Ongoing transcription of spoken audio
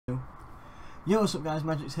Yo, what's up guys,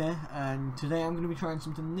 Magic's here, and today I'm going to be trying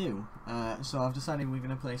something new. So I've decided we're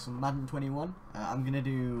going to play some Madden 21. I'm going to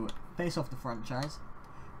do Face Off the Franchise.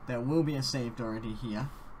 There will be a saved already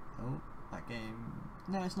here. Oh, that game...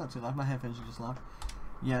 No, it's not too loud, my headphones are just loud.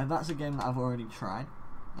 Yeah, that's a game that I've already tried,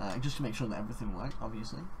 just to make sure that everything worked,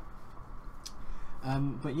 obviously.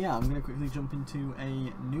 But yeah, I'm going to quickly jump into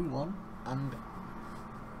a new one, and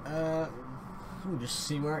we'll just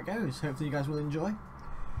see where it goes. Hopefully you guys will enjoy.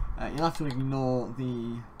 You'll have to ignore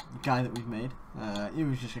the guy that we've made. It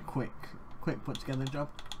was just a quick put together job.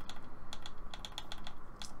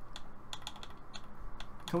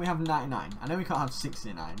 Can we have 99? I know we can't have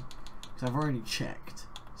 69 because I've already checked.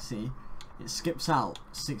 See, it skips out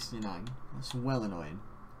 69. That's well annoying.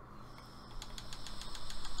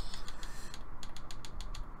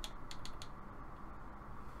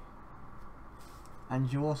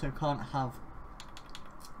 And you also can't have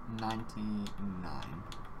 99.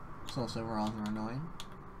 It's also rather annoying.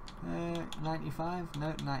 95?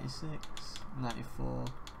 No, 96, 94,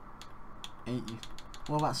 80.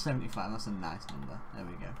 What about 75? That's a nice number. There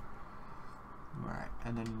we go. Right,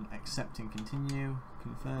 and then accept and continue.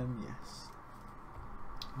 Confirm, yes.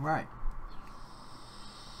 Right.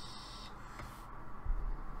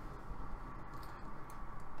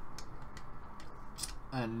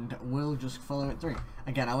 And we'll just follow it through.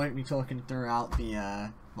 Again, I won't be talking throughout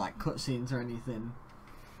the like cutscenes or anything.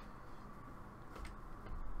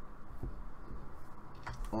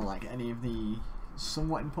 Or like any of the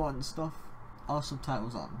somewhat important stuff. Are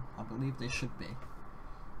subtitles on? I believe they should be.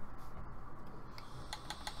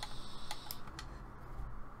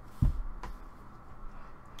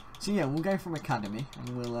 So yeah, we'll go from Academy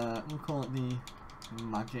and we'll call it the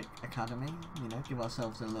Magic Academy. You know, give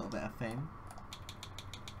ourselves a little bit of fame.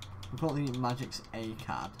 We'll call it the Magic's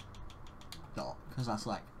A-Card dot, because that's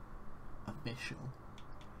like official.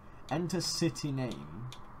 Enter city name.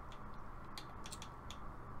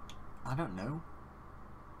 I don't know.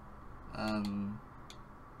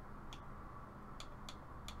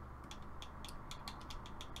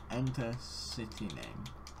 Enter city name.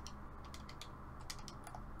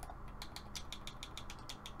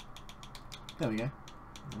 There we go.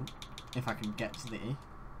 If I can get to the E.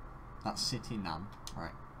 That's City Nam.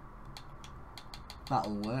 Right.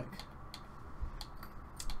 That'll work.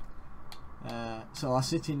 So our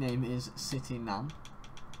city name is City Nam,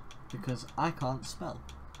 because I can't spell.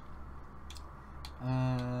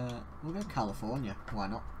 We'll go California, why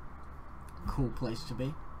not? Cool place to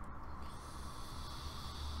be.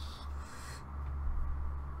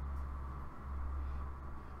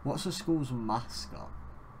 What's the school's mascot?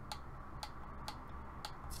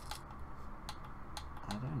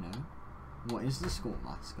 I don't know. What is the school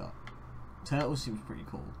mascot? Turtle seems pretty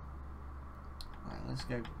cool. Right, let's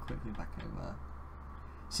go quickly back over.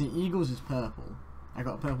 See, Eagles is purple. I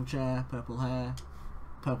got a purple chair, purple hair,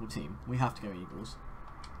 purple team. We have to go Eagles.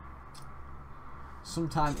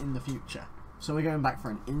 Sometime in the future. So we're going back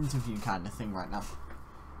for an interview kind of thing right now.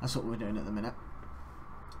 That's what we're doing at the minute.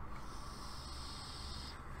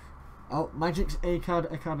 Oh, Magic's A-Card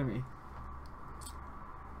Academy.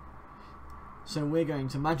 So we're going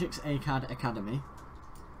to Magic's A-Card Academy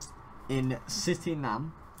in City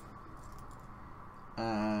Nam,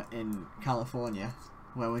 in California,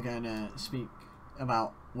 where we're going to speak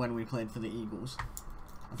about when we played for the Eagles.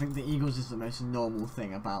 I think the Eagles is the most normal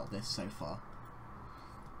thing about this so far.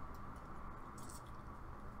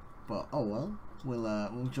 But oh well,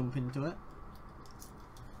 we'll jump into it.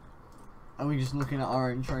 Are we just looking at our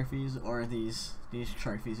own trophies, or are these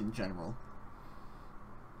trophies in general?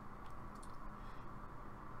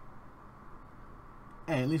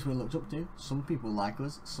 Hey, at least we're looked up to. Some people like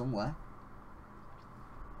us somewhere.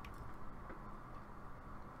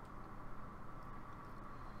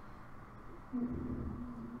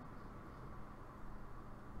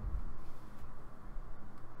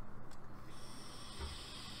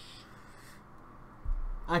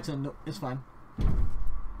 I turned up, it's fine.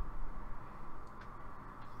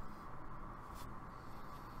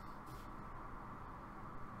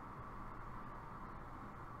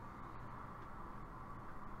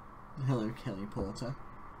 Hello, Kelly Porter.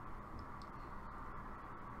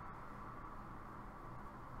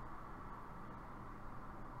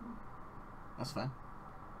 That's fine.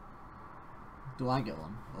 Do I get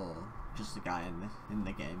one, or just the guy in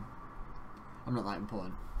the game? I'm not that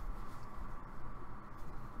important.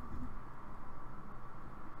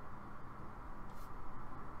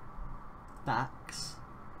 Dax.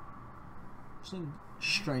 It's a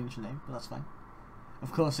strange name, but that's fine.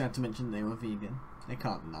 Of course, I had to mention they were vegan. They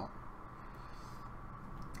can't not.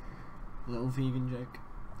 Little vegan joke.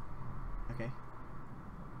 Okay.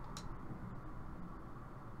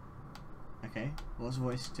 Okay, what's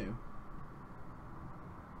voice 2?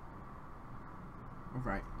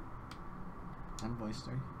 Right. And voice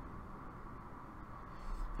 3.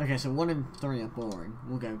 Okay, so 1 and 3 are boring.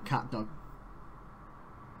 We'll go cat, dog.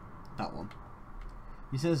 That one.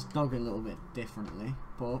 He says dog a little bit differently,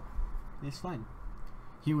 but it's fine.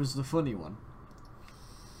 He was the funny one.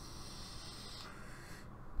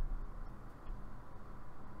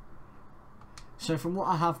 So from what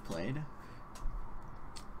I have played...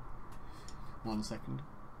 1 second.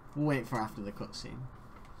 We'll wait for after the cutscene.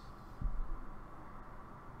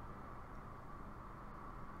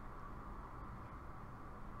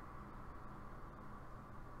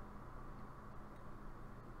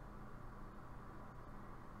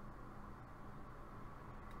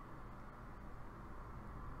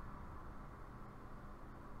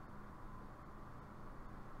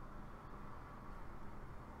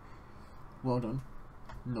 Well done,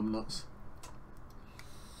 numbnuts.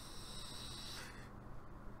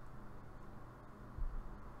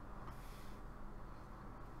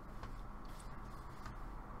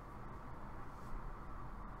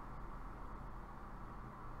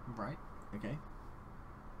 Right, okay.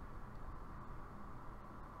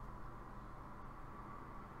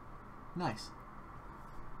 Nice.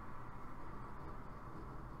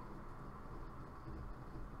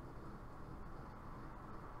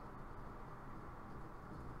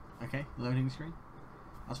 Okay, loading screen.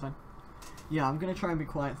 That's fine. Yeah, I'm going to try and be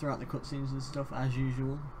quiet throughout the cutscenes and stuff as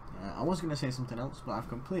usual. I was going to say something else, but I've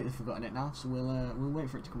completely forgotten it now, so we'll wait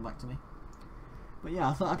for it to come back to me. But yeah,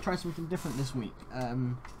 I thought I'd try something different this week.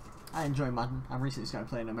 I enjoy Madden. I've recently started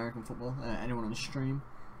playing American football. Anyone on the stream,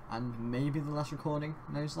 and maybe the last recording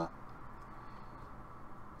knows that.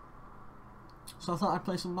 So I thought I'd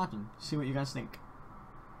play some Madden, see what you guys think.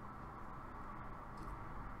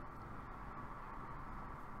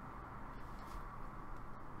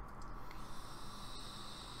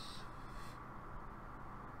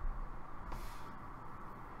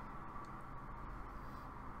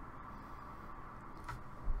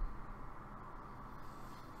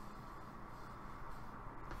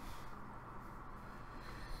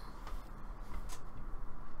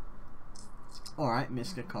 Alright,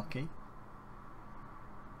 Mr. Cocky.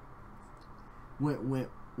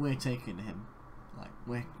 We're taking him. Like,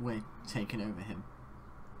 we're taking over him.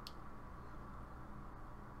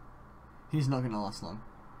 He's not gonna last long.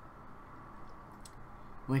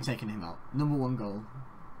 We're taking him out. Number 1 goal.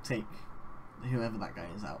 Take whoever that guy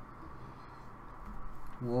is out.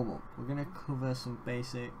 Warm up. We're gonna cover some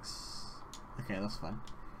basics. Okay, that's fine.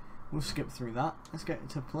 We'll skip through that. Let's get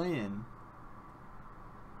to playing.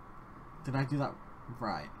 Did I do that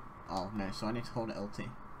right? Oh no, so I need to hold it LT.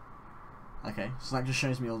 Okay, so that just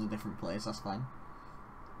shows me all the different plays, that's fine.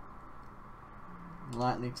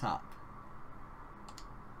 Lightly tap.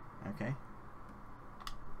 Okay.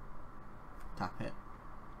 Tap it.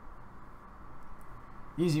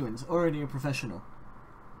 Easy wins, already a professional.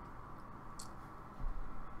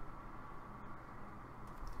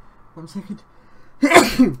 1 second.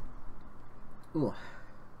 Ooh.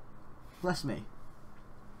 Bless me.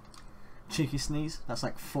 Cheeky sneeze. That's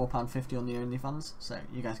like £4.50 on the OnlyFans, so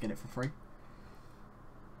you guys get it for free.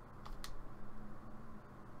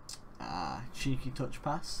 Cheeky touch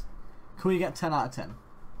pass. Can we get 10 out of 10?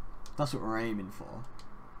 That's what we're aiming for.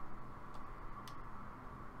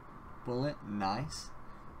 Bullet. Nice.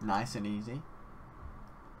 Nice and easy.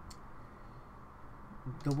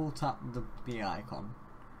 Double tap the B icon.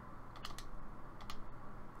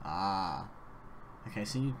 Okay,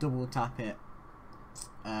 so you double tap it.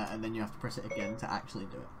 And then you have to press it again to actually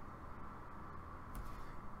do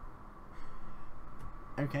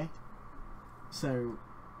it. Okay. So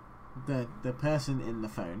the person in the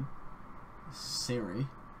phone, Siri,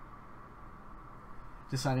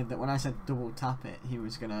 decided that when I said double tap it, he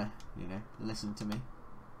was gonna, you know, listen to me.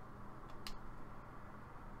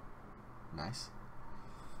 Nice.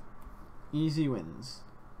 Easy wins.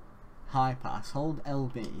 High pass. Hold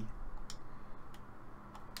LB.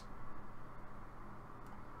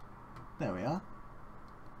 There we are.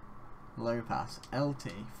 Low pass.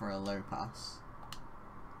 LT for a low pass.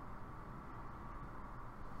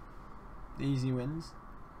 Easy wins.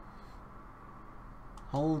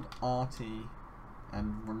 Hold RT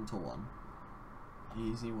and run to 1.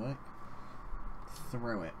 Easy work.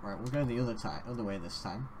 Throw it. Right, we'll go the other way this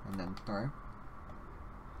time, and then throw.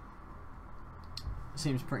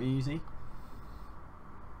 Seems pretty easy.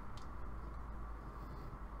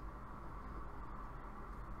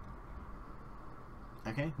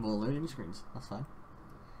 Okay, more loading screens. That's fine.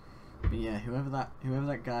 But yeah, whoever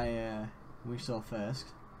that guy we saw first,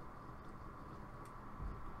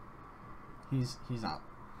 he's out.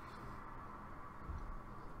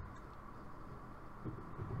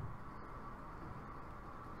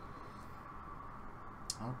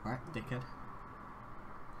 Right, dickhead.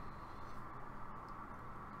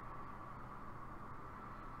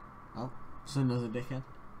 Oh, it's another dickhead.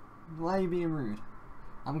 Why are you being rude?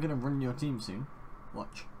 I'm gonna run your team soon.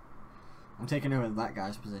 Watch. I'm taking over that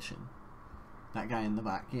guy's position. That guy in the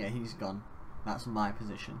back, yeah, he's gone. That's my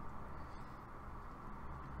position.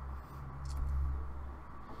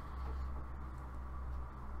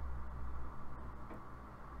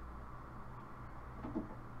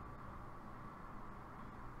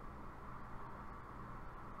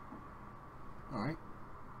 Alright.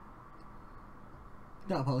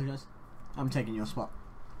 Don't apologise. I'm taking your spot.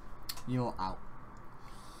 You're out.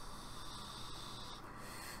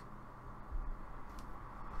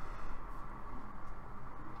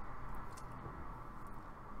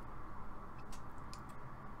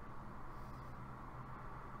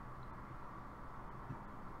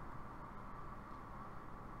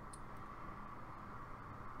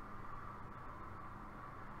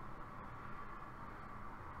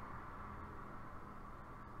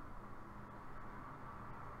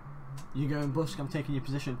 You go and busk, I'm taking your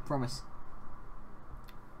position, promise.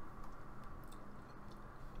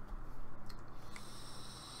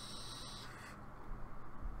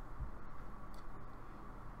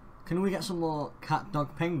 Can we get some more cat,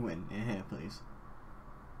 dog, penguin in here, please?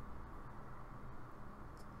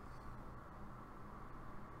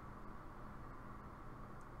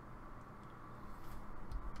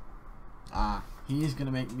 Ah, he's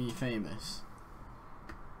gonna make me famous.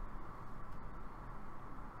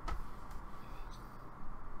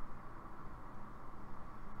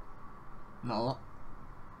 Not a lot.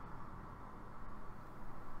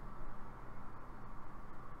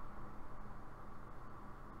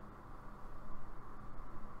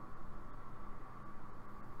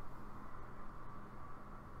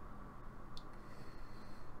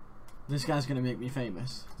 This guy's gonna make me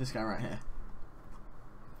famous. This guy right here.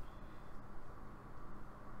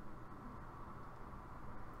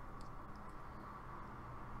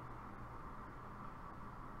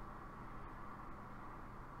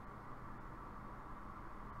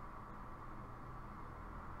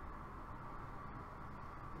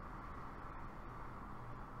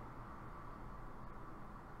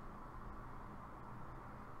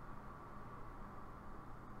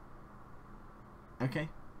 Okay.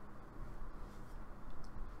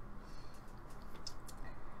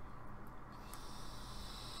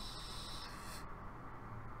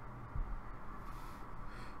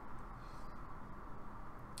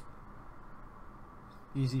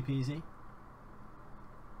 Easy peasy.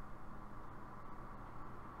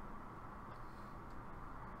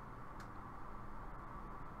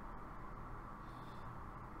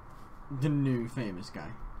 The new famous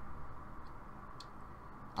guy.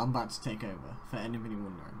 I'm about to take over, for anybody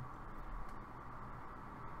wondering.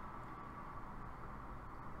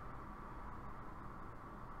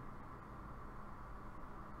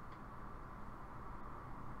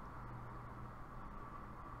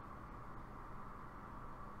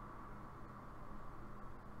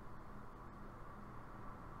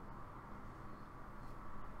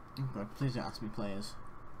 Oh god, please don't ask me players.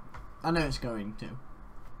 I know it's going to.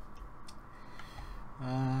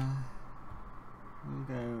 We'll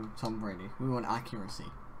go Tom Brady. We want accuracy.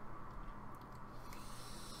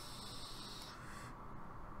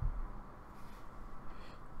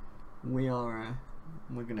 We're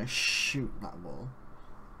gonna shoot that ball.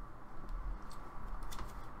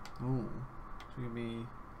 Oh, it's gonna be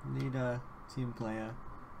leader, team player,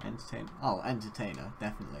 entertainer. Oh, entertainer,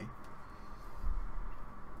 definitely.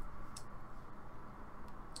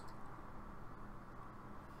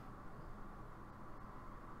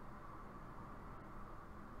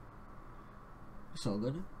 So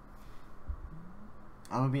good.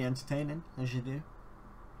 I'm gonna be entertaining, as you do.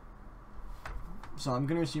 So I'm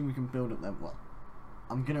gonna assume we can build up them. Well,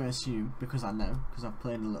 I'm gonna assume, because I know, because I've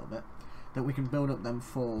played a little bit, that we can build up them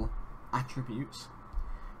 4 attributes.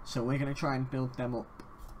 So we're gonna try and build them up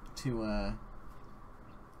to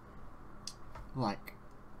like.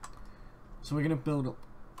 So we're gonna build up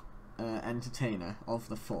entertainer of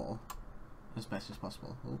the 4 as best as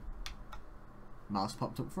possible. Oh, mouse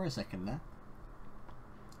popped up for a second there.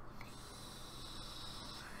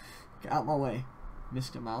 Get out my way,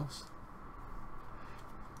 Mr. Mouse.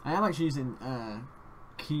 I am actually using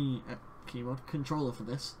keyboard controller for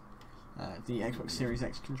this. The Xbox Series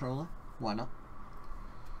X controller. Why not?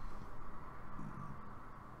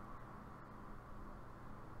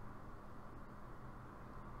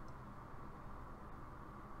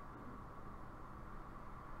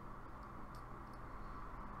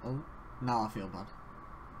 Oh, now I feel bad.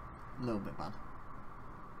 A little bit bad.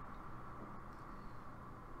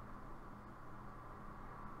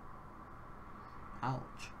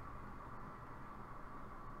 Ouch.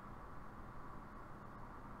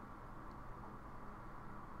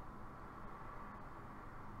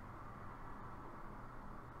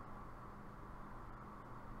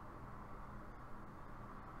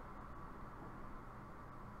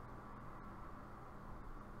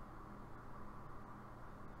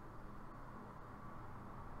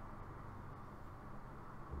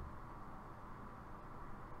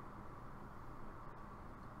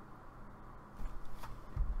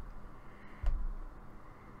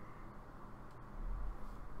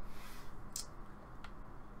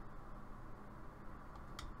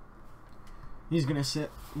 He's gonna sit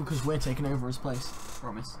because we're taking over his place.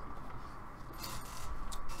 Promise.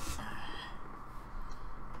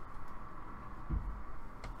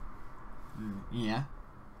 Yeah.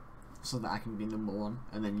 So that I can be number one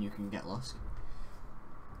and then you can get lost.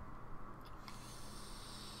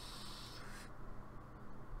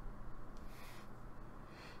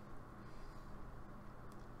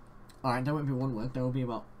 Alright, there won't be one word, there will be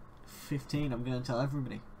about 15. I'm gonna tell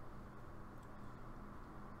everybody.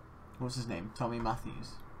 What's his name? Tommy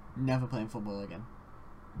Mathews. Never playing football again.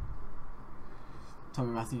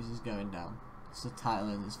 Tommy Mathews is going down. It's the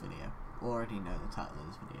title of this video. Already know the title of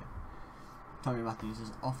this video. Tommy Mathews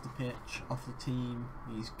is off the pitch, off the team.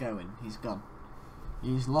 He's going. He's gone.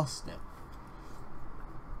 He's lost it.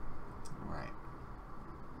 Right.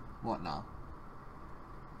 What now?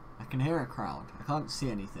 I can hear a crowd. I can't see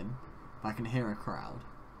anything, but I can hear a crowd.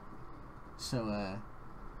 So,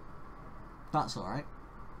 that's alright.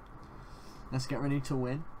 Let's get ready to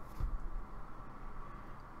win.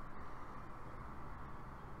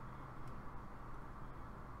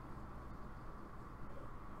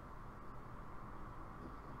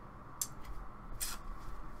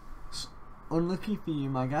 Unlucky for you,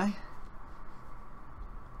 my guy.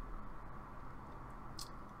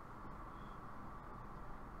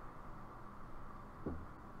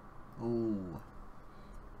 Oh,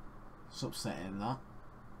 it's upsetting that.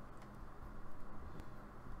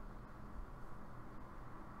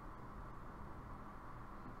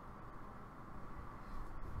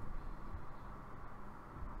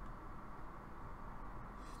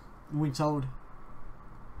 We told.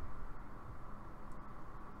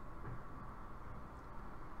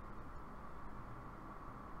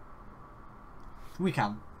 We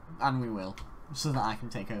can, and we will, so that I can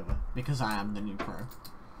take over, because I am the new pro.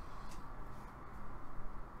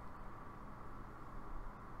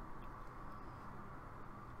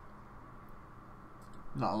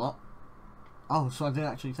 Not a lot. Oh, so I did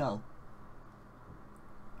actually tell.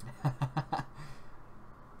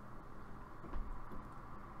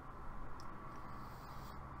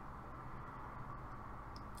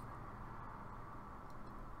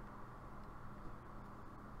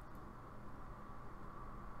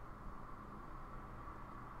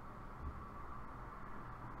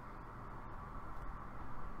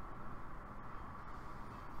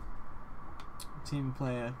 Team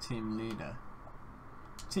player, team leader.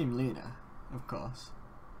 Team leader, of course.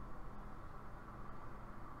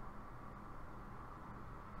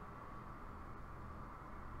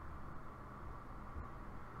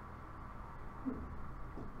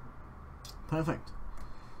 Perfect.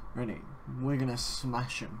 Ready. We're gonna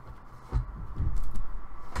smash him.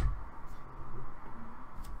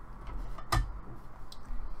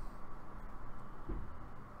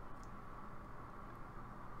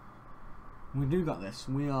 We do got this.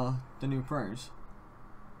 We are the new pros.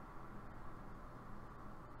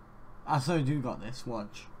 I so do got this.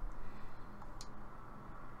 Watch.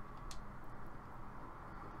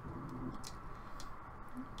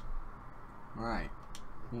 Right.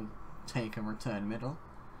 We'll take a return middle.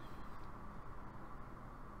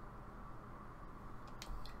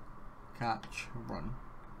 Catch. Run.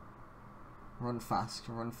 Run fast.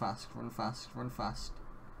 Run fast. Run fast. Run fast.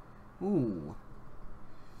 Ooh.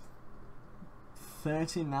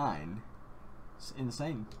 39. It's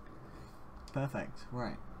insane. Perfect.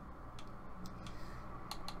 Right.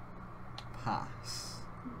 Pass.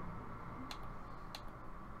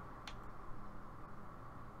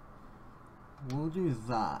 We'll do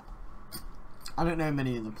that. I don't know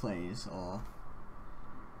many of the plays or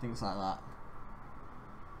things like that.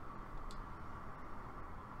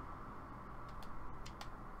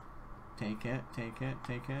 Take it, take it,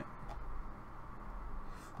 take it.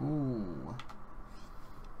 Ooh.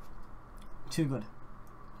 Too good.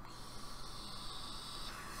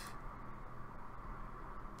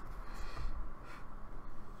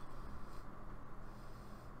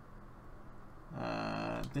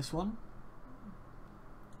 This one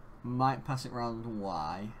might pass it round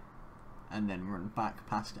Y and then run back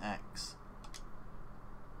past X.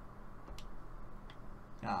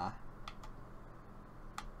 Ah.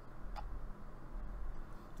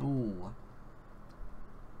 Ooh.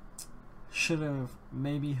 Should have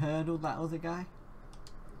maybe hurdled that other guy.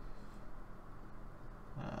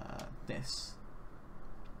 This.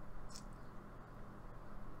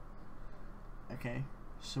 Okay,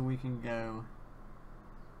 so we can go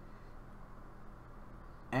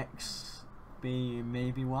X, B,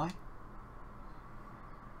 maybe Y.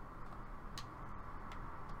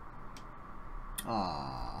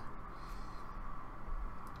 Ah.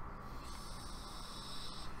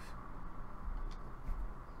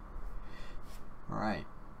 Right.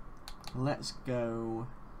 Let's go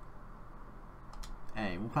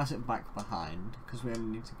A. We'll pass it back behind because we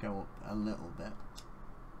only need to go up a little bit.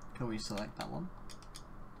 Can we select that one?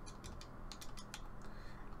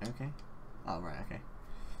 Okay. Oh, right, okay.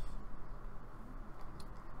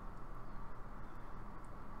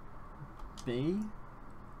 B.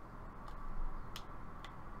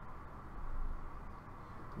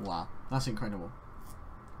 Wow, that's incredible.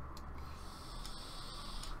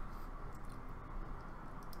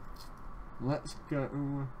 Let's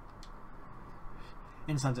go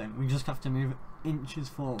inside zone. We just have to move inches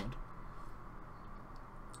forward.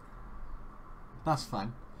 That's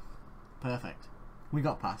fine. Perfect. We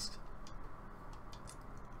got past.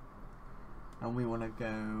 And we want to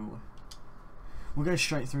go... We'll go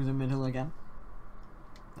straight through the middle again.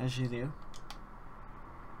 As you do.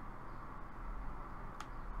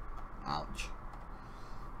 Ouch.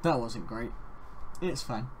 That wasn't great. It's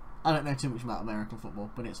fine. I don't know too much about American football,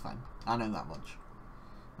 but it's fine. I know that much.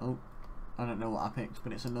 Oh, I don't know what I picked,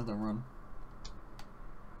 but it's another run.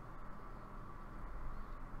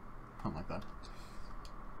 Oh my god.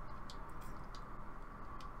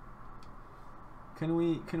 Can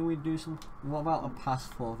we do some... What about a pass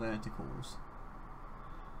for verticals?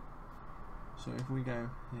 So if we go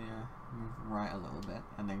here, move right a little bit,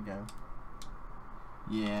 and then go...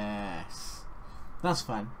 Yes! That's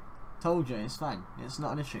fine. Told you, it's fine. It's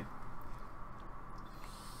not an issue.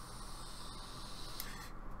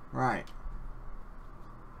 Right.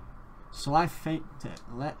 So I faked it.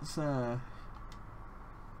 Let's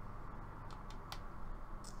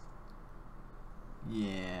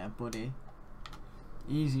yeah, buddy.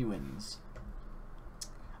 Easy wins.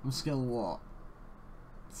 I'm still what?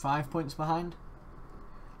 5 points behind?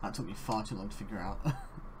 That took me far too long to figure out.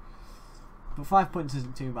 But 5 points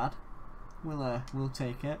isn't too bad. We'll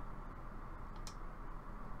take it.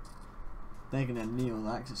 They're gonna kneel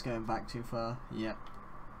that because it's going back too far. Yep.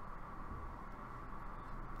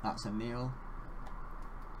 That's a kneel.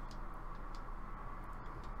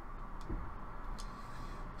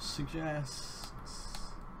 Suggests...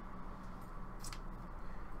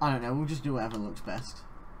 I don't know, we'll just do whatever looks best.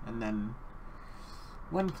 And then,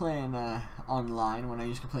 when playing online, when I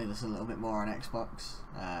used to play this a little bit more on Xbox,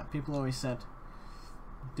 people always said,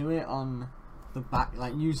 do it on the back,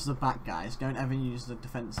 like use the back guys, don't ever use the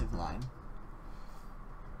defensive line.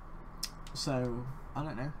 So, I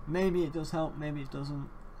don't know, maybe it does help, maybe it doesn't.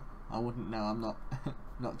 I wouldn't know, I'm not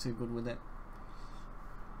not too good with it.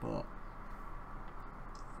 But,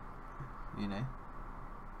 you know.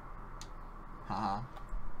 Haha.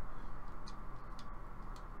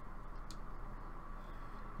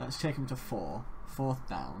 Let's take him to 4. 4th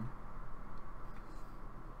down.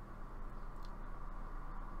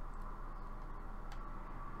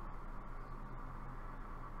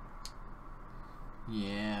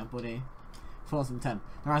 Yeah, buddy. 4th and 10.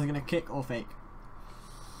 They're either going to kick or fake.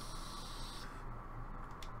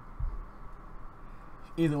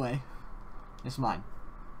 Either way, it's mine.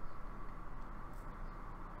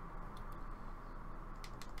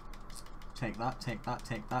 Take that, take that,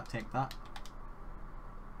 take that, take that.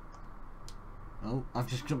 Oh, I've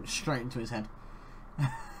just jumped straight into his head.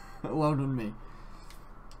 Well done me.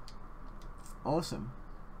 Awesome.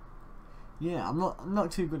 Yeah, I'm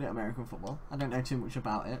not too good at American football. I don't know too much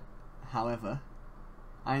about it. However,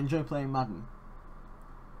 I enjoy playing Madden.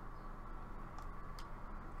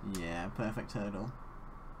 Yeah, perfect hurdle.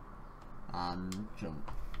 And jump.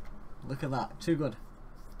 Look at that. Too good.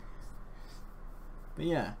 But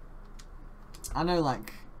yeah. I know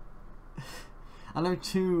like I know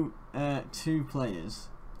two players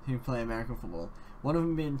who play American football. One of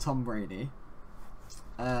them being Tom Brady,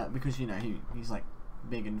 because you know he's like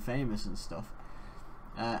big and famous and stuff,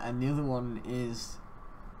 and the other one is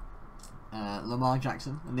Lamar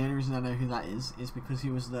Jackson. And the only reason I know who that is because he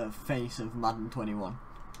was the face of Madden 21.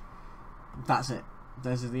 That's it.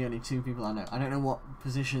 Those are the only two people I know. I don't know what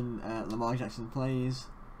position Lamar Jackson plays.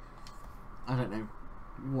 I don't know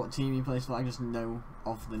what team he plays for. I just know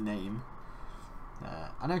of the name.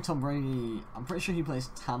 I know Tom Brady, I'm pretty sure he plays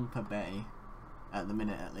Tampa Bay. at the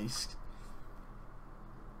minute at least.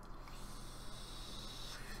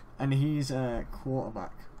 And he's a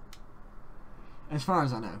quarterback, as far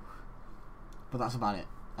as I know. But that's about it.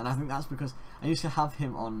 And I think that's because I used to have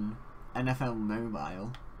him on NFL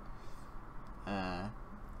Mobile.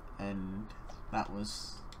 And that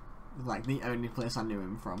was like the only place I knew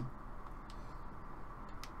him from.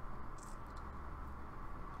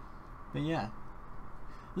 But yeah.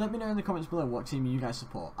 Let me know in the comments below what team you guys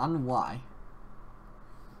support and why.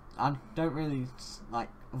 I don't really like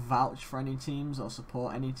vouch for any teams or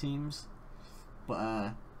support any teams,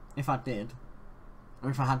 but if I did, or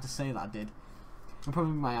if I had to say that I did, it'd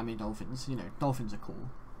probably be Miami Dolphins. You know, Dolphins are cool.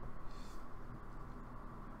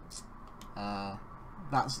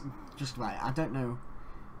 That's just right. I don't know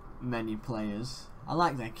many players. I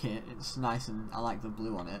like their kit, it's nice, and I like the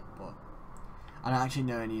blue on it, but I don't actually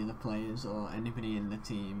know any of the players or anybody in the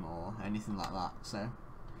team or anything like that, so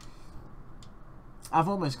I've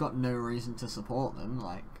almost got no reason to support them,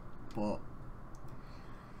 like, but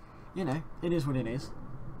you know, it is what it is.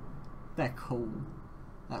 They're cool.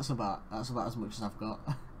 That's about as much as I've got.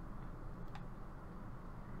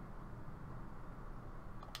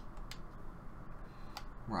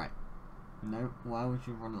 Right. No, why would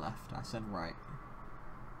you run left? I said right.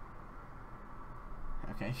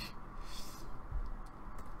 Okay.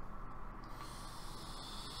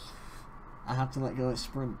 I have to let go of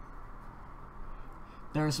sprint.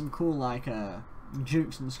 There are some cool like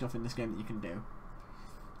jukes and stuff in this game that you can do.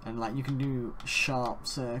 And like you can do sharp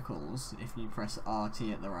circles if you press RT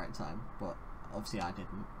at the right time, but obviously I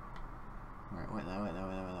didn't. Right, wait there.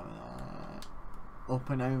 Up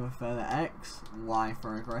and over further X, Y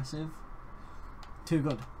for aggressive. Too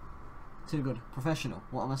good. Too good. Professional.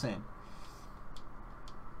 What am I saying?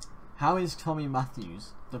 How is Tommy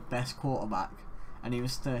Mathews the best quarterback and he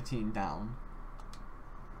was 13 down?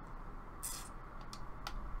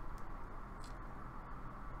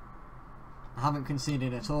 I haven't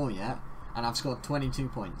conceded at all yet, and I've scored 22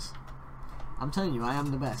 points. I'm telling you, I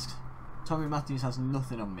am the best. Tommy Mathews has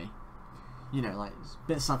nothing on me. You know, like, it's a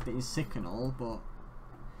bit sad that he's sick and all, but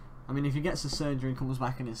I mean, if he gets the surgery and comes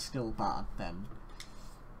back and is still bad, then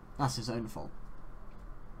that's his own fault.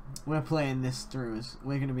 We're playing this through as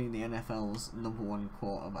we're going to be the NFL's #1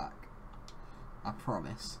 quarterback. I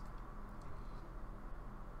promise.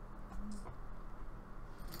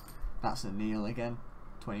 That's a kneel again.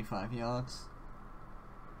 25 yards.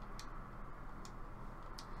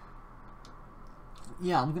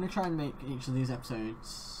 Yeah, I'm going to try and make each of these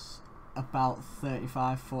episodes about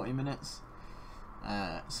 35-40 minutes.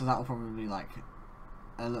 So that'll probably be like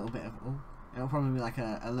a little bit of it'll probably be like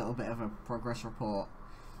a little bit of a progress report,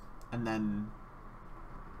 and then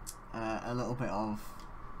a little bit of,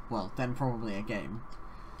 well, then probably a game.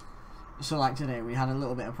 So like today we had a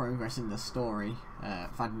little bit of progress in the story,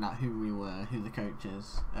 finding out who we were, who the coach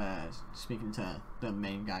is, speaking to the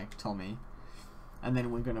main guy Tommy, and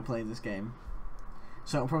then we're going to play this game.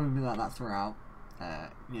 So it'll probably be like that throughout.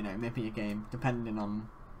 You know, maybe a game, depending on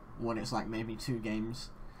what it's like, maybe 2 games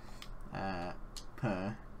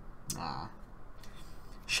per.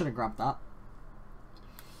 Should have grabbed that.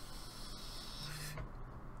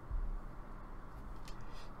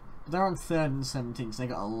 They're on 3rd and 17, so they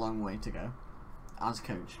got a long way to go, as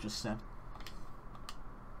coach just said.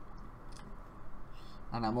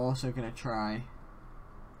 And I'm also going to try.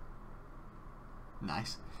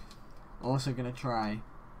 Nice. Also going to try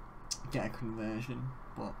get a conversion,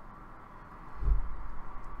 but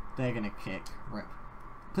they're going to kick. Rip.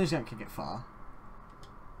 Please don't kick it far.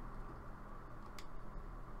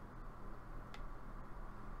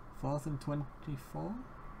 Fourth and 24?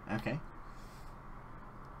 Okay.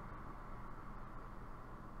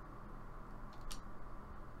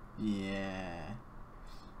 Yeah.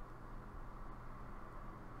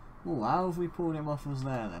 Ooh, how have we pulled him off us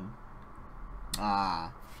there then?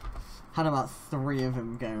 Had about 3 of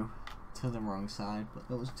them go to the wrong side, but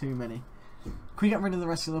that was too many. Can we get rid of the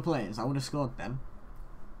rest of the players? I would have scored then.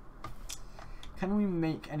 Can we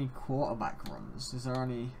make any quarterback runs? Is there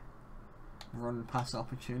any run pass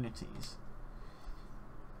opportunities?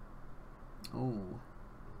 Oh.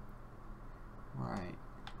 Right.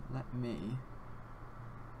 Let me.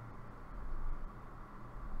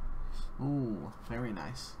 Ooh, very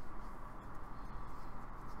nice.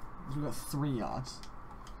 So we've got 3 yards.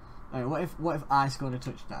 Okay, what if I scored a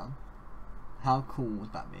touchdown? How cool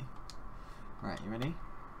would that be? Right, you ready?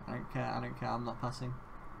 I don't care, I'm not passing.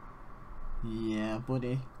 Yeah,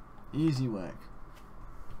 buddy. Easy work.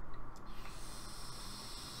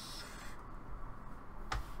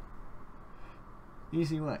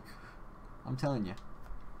 Easy work. I'm telling you.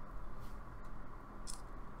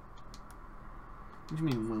 What do you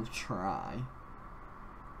mean we'll try?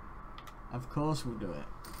 Of course we'll do it.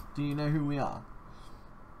 Do you know who we are?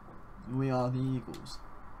 We are the Eagles.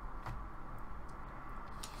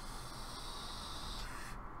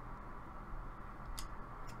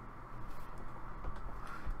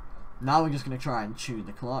 Now we're just going to try and chew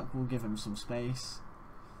the clock. We'll give him some space.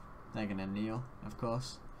 They're going to kneel, of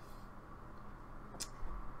course.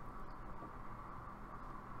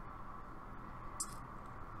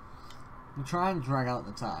 We'll try and drag out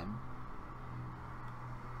the time.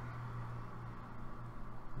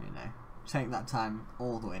 You know, take that time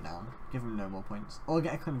all the way down. Give him no more points. Or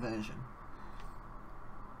get a conversion.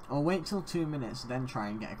 Or wait till 2 minutes, then try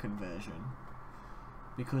and get a conversion.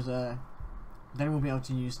 Because, then we'll be able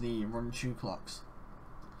to use the run chew clocks.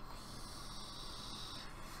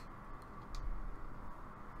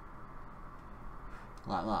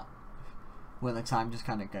 Like that. Where the time just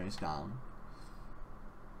kind of goes down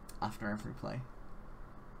after every play.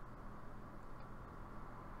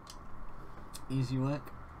 Easy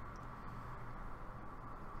work.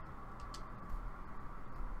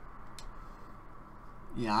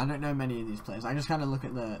 Yeah, I don't know many of these players. I just kind of look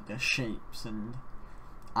at the shapes and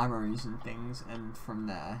arrows and things, and from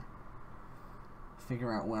there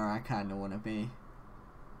figure out where I kind of want to be.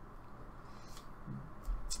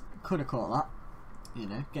 Could have caught that, you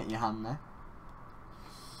know, get your hand there.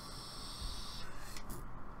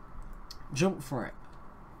 Jump for it.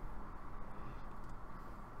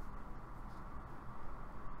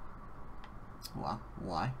 Well,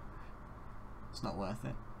 why? It's not worth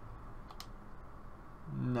it.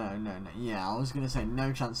 No. Yeah, I was going to say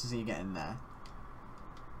no chances of you getting there.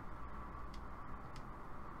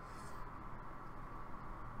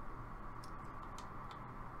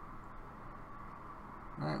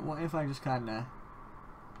 Right, what if I just kind of...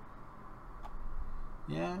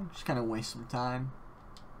 Yeah, just kind of waste some time.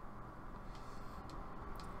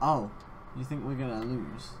 Oh, you think we're going to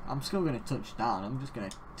lose? I'm still going to touch down, I'm just going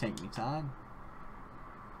to take my time.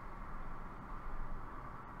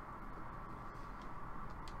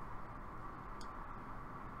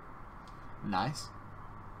 Nice.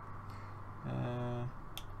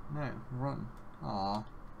 No, run. Aw,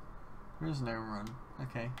 there is no run.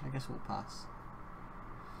 Okay, I guess we'll pass.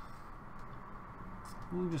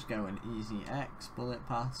 We'll just go an easy X, bullet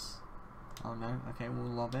pass. Oh no, okay,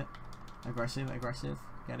 we'll lob it. Aggressive, aggressive,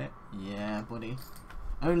 get it? Yeah, buddy.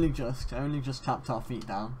 Only just tapped our feet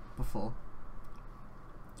down before.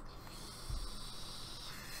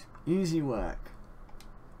 Easy work.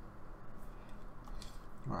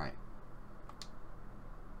 Right.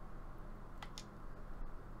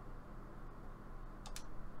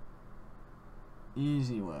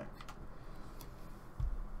 Easy work.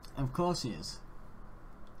 Of course he is.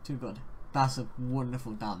 Too good. That's a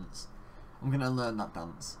wonderful dance. I'm gonna learn that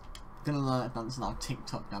dance. I'm gonna learn that dance and I'll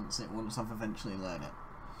TikTok dance it once I've eventually learned it.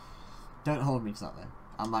 Don't hold me to that though.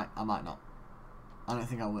 I might not. I don't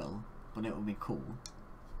think I will, but it will be cool.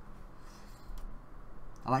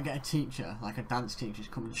 I might get a teacher, like a dance teacher, to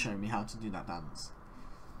come and show me how to do that dance.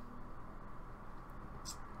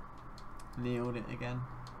 Nailed it again.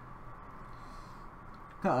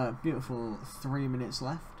 Got a beautiful 3 minutes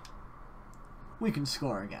left. We can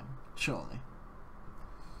score again, surely.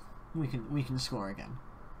 We can score again.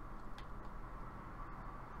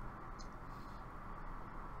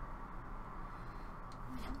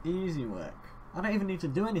 Easy work. I don't even need to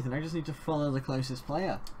do anything, I just need to follow the closest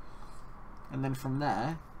player. And then from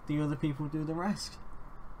there, the other people do the rest.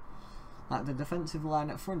 Like the defensive line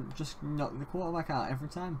at front, just knock the quarterback out every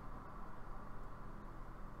time.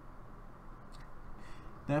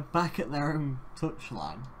 They're back at their own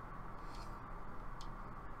touchline.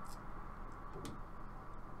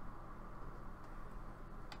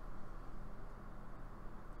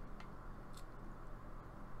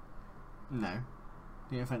 No,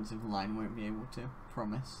 the offensive line won't be able to,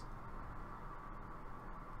 promise.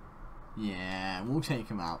 Yeah, we'll take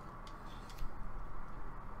him out.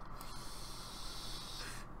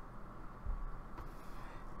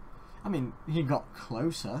 I mean, he got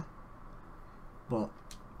closer, but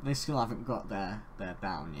they still haven't got their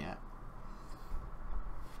down yet.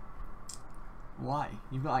 Why?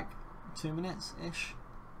 You've got like 2 minutes-ish?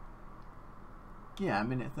 Yeah, a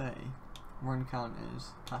minute 30. Run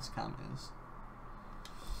counters, pass counters.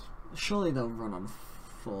 Surely they'll run on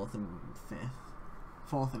 4th and 5th.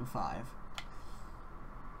 4th and 5.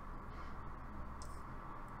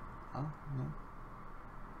 Oh,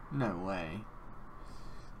 no. No way.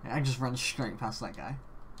 I just ran straight past that guy.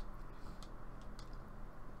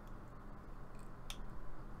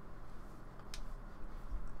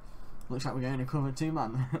 Looks like we're going to cover 2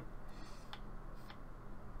 man.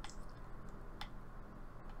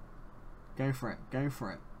 Go for it. Go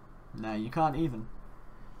for it. No, you can't even.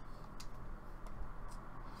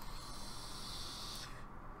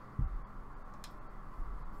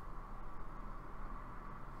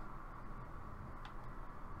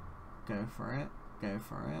 Go for it. Go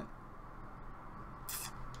for it.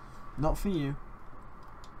 Not for you.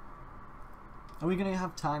 Are we going to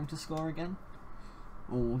have time to score again?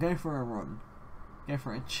 Or we'll go for a run. Go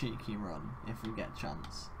for a cheeky run if we get a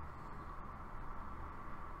chance.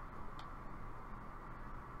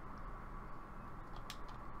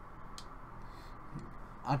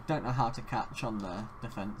 I don't know how to catch on the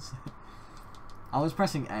defence. I was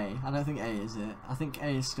pressing A. I don't think A is it. I think A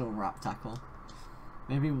is still wrap tackle.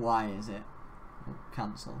 Maybe Y is it. Oh,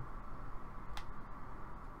 cancel.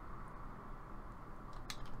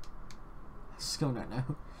 Still don't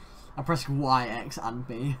know. I pressed Y, X and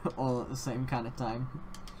B all at the same kind of time.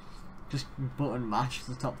 Just button mash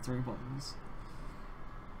the top 3 buttons.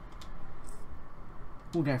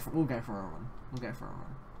 We'll go for a run. We'll go for a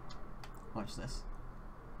run. Watch this.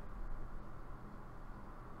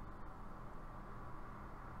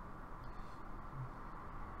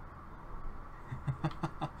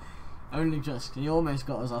 Only just. He almost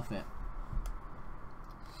got us off it.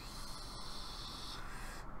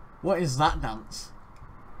 What is that dance?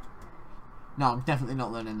 No, I'm definitely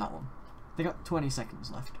not learning that one. They got 20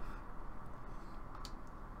 seconds left.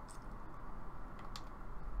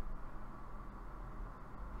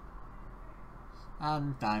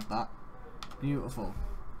 And dive that. Beautiful.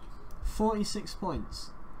 46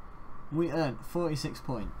 points. We earned 46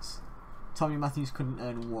 points. Tommy Mathews couldn't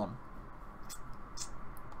earn 1.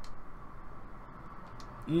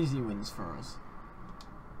 Easy wins for us.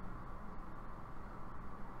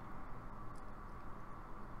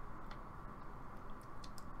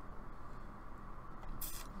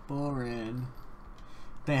 Boring.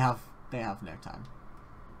 They have no time.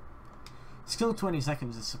 Still 20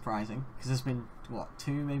 seconds is surprising because there's been what,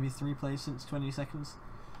 2 maybe 3 plays since 20 seconds.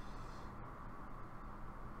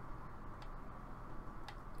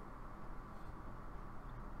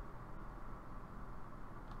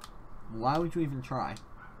 Why would you even try?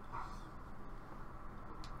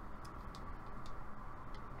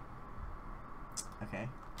 Okay.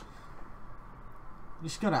 You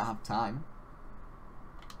just gotta have time.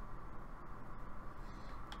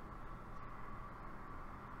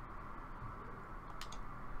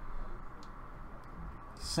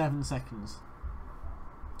 Seven seconds.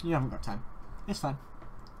 You haven't got time. It's fine.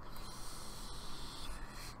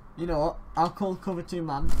 You know what? I'll call cover 2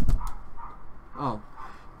 man. Oh.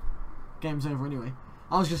 Game's over anyway.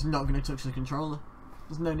 I was just not going to touch the controller.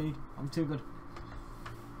 There's no need. I'm too good.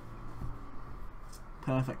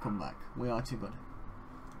 Perfect comeback. We are too good.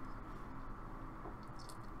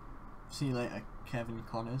 See you later, Kevin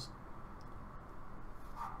Connors.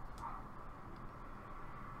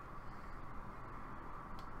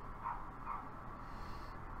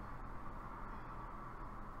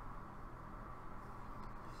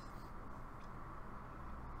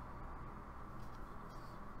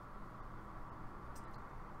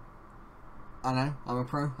 I know, I'm a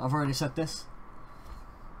pro. I've already said this.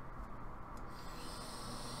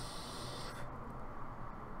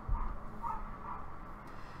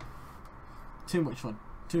 Too much fun.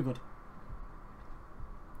 Too good.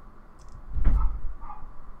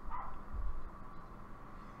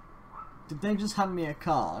 Did they just hand me a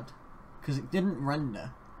card? Because it didn't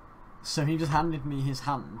render. So he just handed me his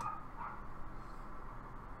hand.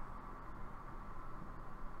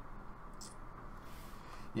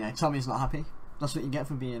 Yeah, Tommy's not happy. That's what you get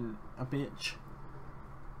for being a bitch.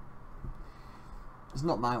 It's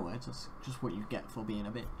not my words, it's just what you get for being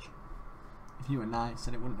a bitch. If you were nice,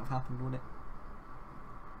 then it wouldn't have happened, would it?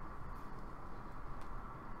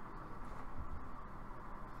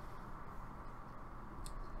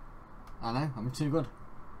 I know, I'm too good.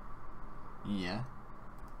 Yeah.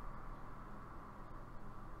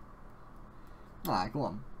 Alright, go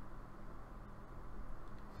on.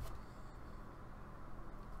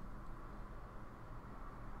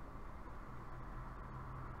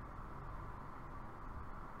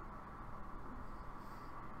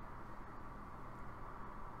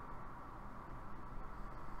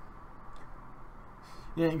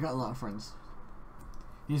 Yeah, you got a lot of friends.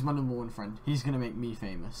 He's my #1 friend. He's gonna make me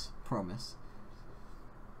famous. Promise.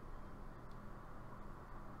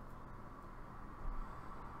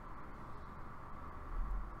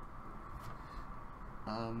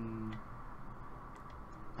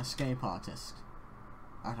 Escape artist.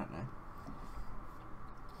 I don't know.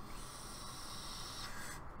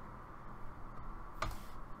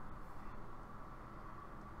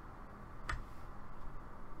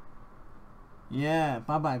 Yeah,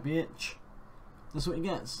 bye bye, bitch. That's what he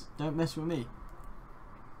gets. Don't mess with me.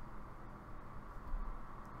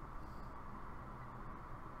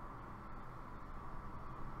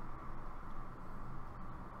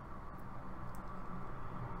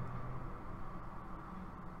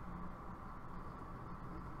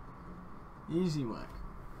 Easy work.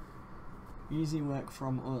 Easy work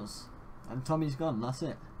from us. And Tommy's gone, that's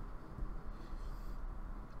it.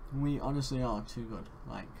 We honestly are too good.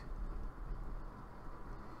 Like,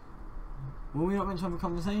 were we not meant to have a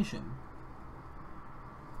conversation?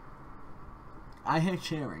 I hear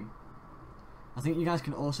cheering. I think you guys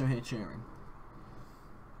can also hear cheering.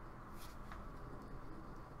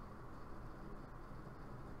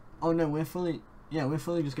 Oh no, we're fully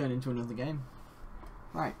just going into another game.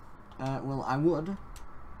 Right. Well, I would,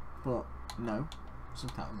 but no.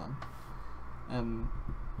 Subtitles on.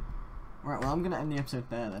 Right, well, I'm going to end the episode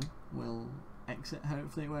there then. We'll exit.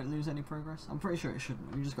 Hopefully it won't lose any progress. I'm pretty sure it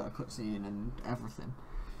shouldn't. We just got a cutscene and everything.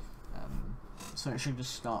 So it should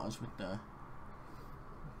just start us with the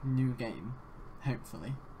new game,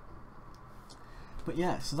 hopefully. But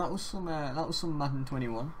yeah, so that was some Madden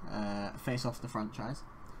 21, face off the franchise.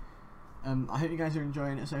 I hope you guys are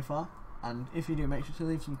enjoying it so far, and if you do, make sure to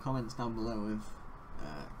leave some comments down below with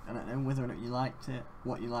I don't know whether or not you liked it,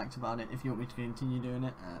 what you liked about it. If you want me to continue doing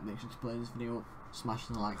it, make sure to play this video up, smash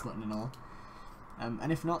the like button and all.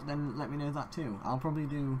 And if not, then let me know that too. I'll probably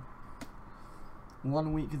do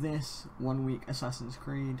 1 week this, 1 week Assassin's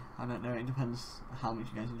Creed. I don't know, it depends how much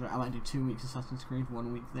you guys enjoy. I might do 2 weeks Assassin's Creed,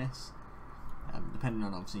 1 week this, depending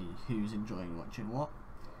on obviously who's enjoying watching what.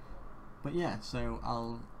 But yeah, so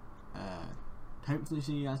I'll hopefully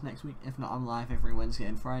see you guys next week. If not, I'm live every Wednesday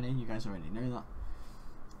and Friday. You guys already know that.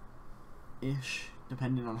 Ish,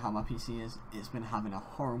 depending on how my PC is. It's been having a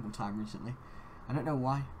horrible time recently. I don't know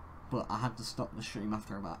why, but I had to stop the stream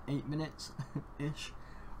after about 8 minutes ish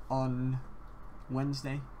on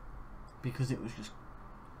Wednesday because it was just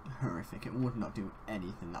horrific. It would not do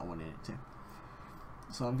anything that I wanted it to.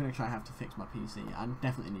 So I'm going to have to fix my PC. I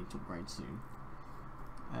definitely need to upgrade soon.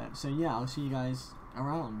 So yeah, I'll see you guys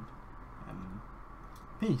around.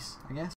 Peace, I guess.